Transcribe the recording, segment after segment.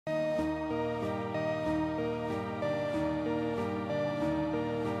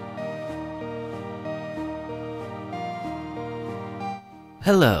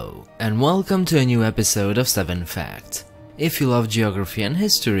Hello, and welcome to a new episode of 7 Facts. If you love geography and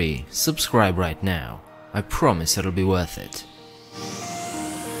history, subscribe right now. I promise it'll be worth it.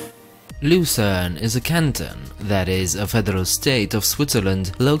 Lucerne is a canton, that is, a federal state of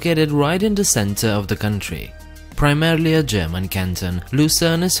Switzerland located right in the center of the country. Primarily a German canton,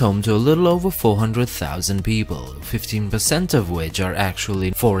 Lucerne is home to a little over 400,000 people, 15% of which are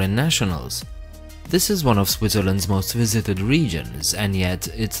actually foreign nationals. This is one of Switzerland's most visited regions, and yet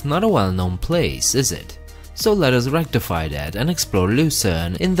it's not a well-known place, is it? So let us rectify that and explore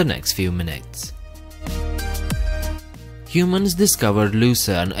Lucerne in the next few minutes. Humans discovered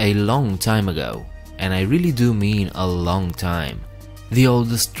Lucerne a long time ago, and I really do mean a long time. The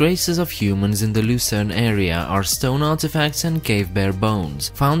oldest traces of humans in the Lucerne area are stone artifacts and cave bear bones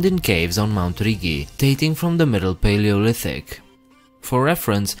found in caves on Mount Rigi, dating from the Middle Paleolithic. For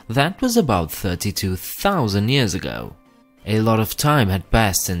reference, that was about 32,000 years ago. A lot of time had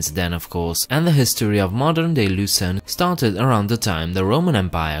passed since then, of course, and the history of modern-day Lucerne started around the time the Roman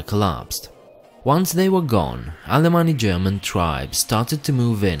Empire collapsed. Once they were gone, Alemanni German tribes started to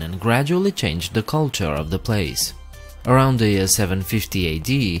move in and gradually changed the culture of the place. Around the year 750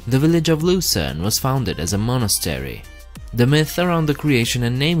 AD, the village of Lucerne was founded as a monastery. The myth around the creation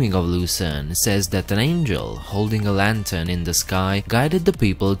and naming of Lucerne says that an angel holding a lantern in the sky guided the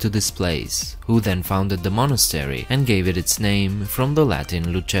people to this place, who then founded the monastery and gave it its name from the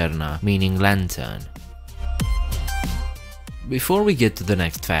Latin lucerna, meaning lantern. Before we get to the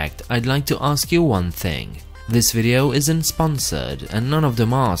next fact, I'd like to ask you one thing. This video isn't sponsored, and none of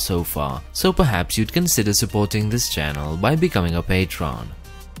them are so far, so perhaps you'd consider supporting this channel by becoming a patron.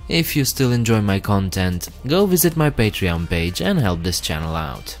 If you still enjoy my content, go visit my Patreon page and help this channel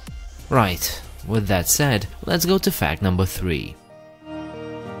out. Right, with that said, let's go to fact number 3.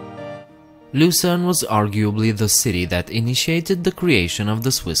 Lucerne was arguably the city that initiated the creation of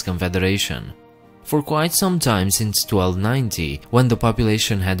the Swiss Confederation. For quite some time since 1290, when the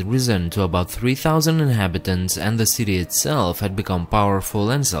population had risen to about 3,000 inhabitants and the city itself had become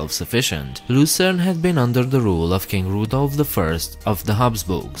powerful and self-sufficient, Lucerne had been under the rule of King Rudolph I of the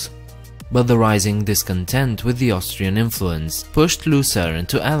Habsburgs. But the rising discontent with the Austrian influence pushed Lucerne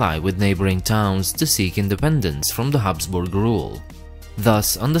to ally with neighboring towns to seek independence from the Habsburg rule.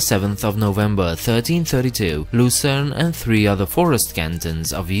 Thus, on the 7th of November 1332, Lucerne and 3 other forest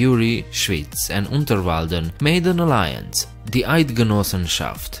cantons of Uri, Schwyz and Unterwalden made an alliance, the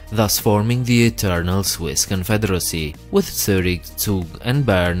Eidgenossenschaft, thus forming the eternal Swiss Confederacy, with Zurich, Zug and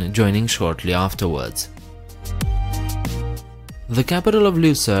Bern joining shortly afterwards. The capital of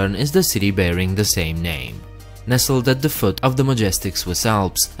Lucerne is the city bearing the same name. Nestled at the foot of the majestic Swiss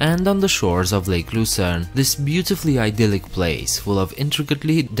Alps and on the shores of Lake Lucerne, this beautifully idyllic place, full of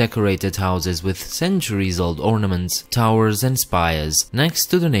intricately decorated houses with centuries-old ornaments, towers and spires, next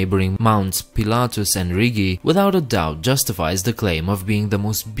to the neighboring Mounts Pilatus and Rigi, without a doubt justifies the claim of being the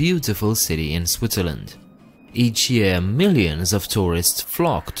most beautiful city in Switzerland. Each year, millions of tourists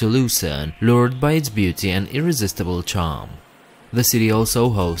flock to Lucerne, lured by its beauty and irresistible charm. The city also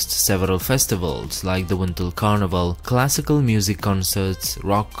hosts several festivals like the Winter Carnival, classical music concerts,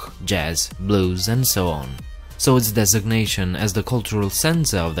 rock, jazz, blues and so on. So its designation as the cultural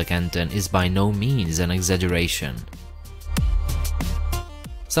center of the canton is by no means an exaggeration.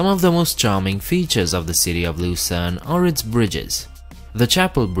 Some of the most charming features of the city of Lucerne are its bridges. The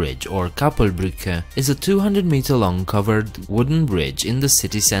Chapel Bridge, or Kapellbrücke, is a 200-meter-long covered wooden bridge in the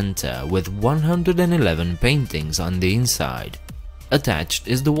city center with 111 paintings on the inside. Attached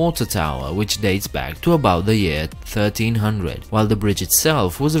is the water tower, which dates back to about the year 1300, while the bridge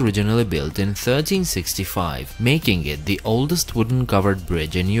itself was originally built in 1365, making it the oldest wooden covered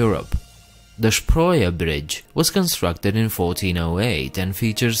bridge in Europe. The Sproye Bridge was constructed in 1408 and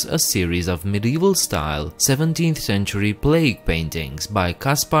features a series of medieval-style 17th-century plague paintings by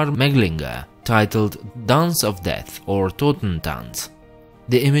Caspar Meglinger, titled Dance of Death or Totentanz.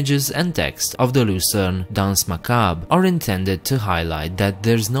 The images and text of the Lucerne Danse Macabre are intended to highlight that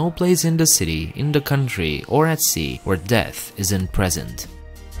there's no place in the city, in the country or at sea where death isn't present.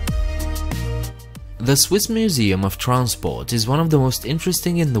 The Swiss Museum of Transport is one of the most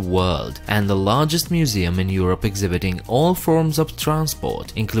interesting in the world and the largest museum in Europe exhibiting all forms of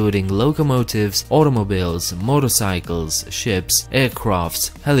transport, including locomotives, automobiles, motorcycles, ships,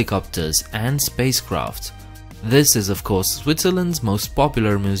 aircrafts, helicopters and spacecraft. This is of course Switzerland's most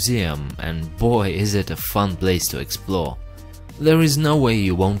popular museum, and boy is it a fun place to explore. There is no way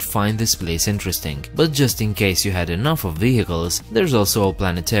you won't find this place interesting, but just in case you had enough of vehicles, there's also a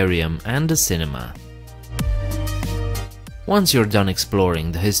planetarium and a cinema. Once you're done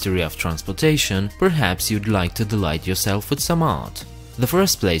exploring the history of transportation, perhaps you'd like to delight yourself with some art. The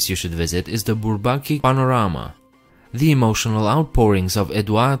first place you should visit is the Bourbaki panorama. The emotional outpourings of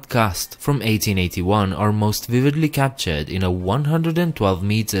Edouard Cast from 1881 are most vividly captured in a 112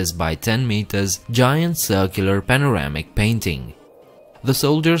 meters by 10 meters giant circular panoramic painting. The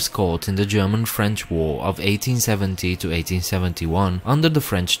soldiers caught in the German-French War of 1870 to 1871 under the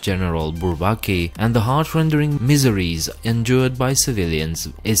French General Bourbaki and the heart-rending miseries endured by civilians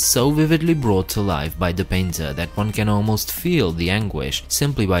is so vividly brought to life by the painter that one can almost feel the anguish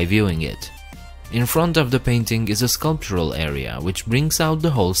simply by viewing it. In front of the painting is a sculptural area which brings out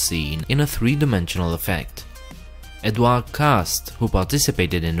the whole scene in a three-dimensional effect. Edouard Cast, who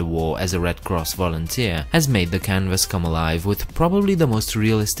participated in the war as a Red Cross volunteer, has made the canvas come alive with probably the most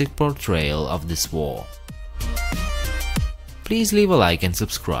realistic portrayal of this war. Please leave a like and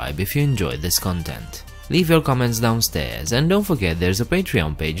subscribe if you enjoyed this content. Leave your comments downstairs and don't forget there's a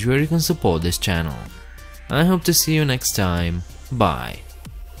Patreon page where you can support this channel. I hope to see you next time. Bye.